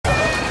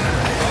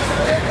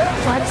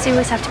Does he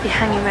always have to be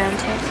hanging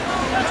around here?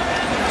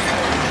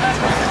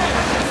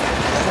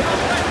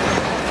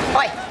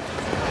 Oi!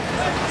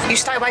 You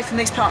stay away from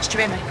these parts, do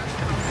you hear me?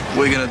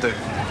 What are you gonna do?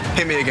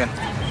 Hit me again.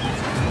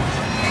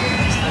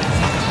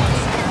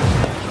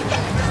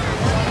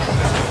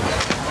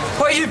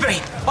 Where you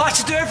been? I had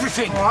to do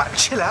everything. All right,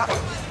 chill out.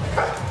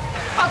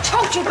 I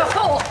told you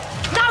before,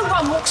 no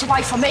one walks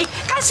away from me.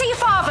 Go and see your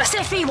father, see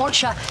if he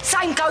wants you.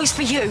 Same goes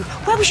for you.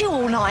 Where was you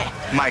all night?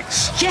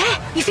 Mates.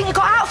 Yeah? You think you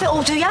got out of it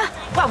all, do you?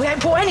 Well, we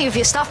ain't brought any of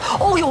your stuff.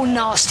 Or your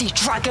nasty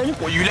dragon.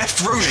 Well, you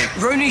left Rooney.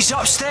 Rooney's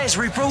upstairs,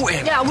 we brought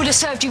him. Yeah, I would have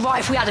served you right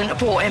if we hadn't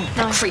brought him.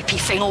 That creepy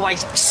thing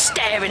always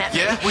staring at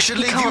me. Yeah? We should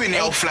leave you in the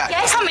old flat.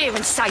 Yeah, come here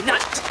and say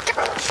that.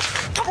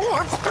 Come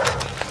on.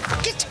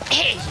 Get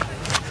here.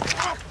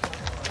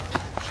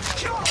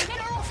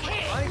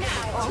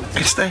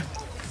 It's them.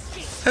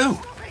 Who?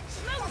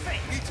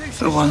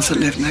 The ones that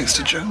live next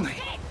to Jolene.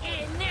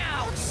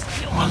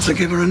 The ones that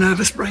give her a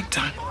nervous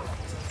breakdown.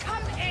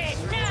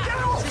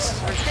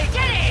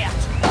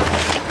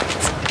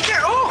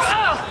 Get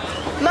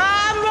off!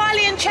 Mum,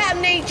 Riley and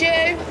Chatham need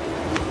you.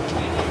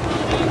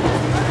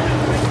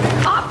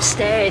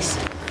 Upstairs.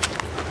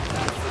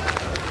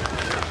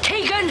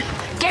 Keegan,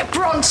 get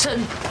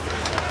Bronson.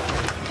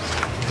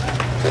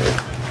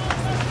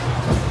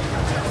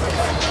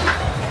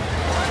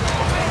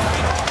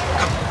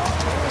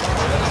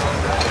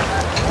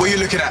 What are you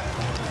looking at?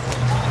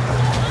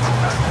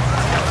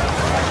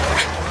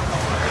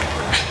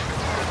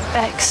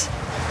 Bex.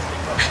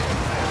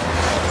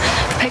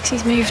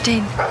 Bexy's moved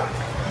in.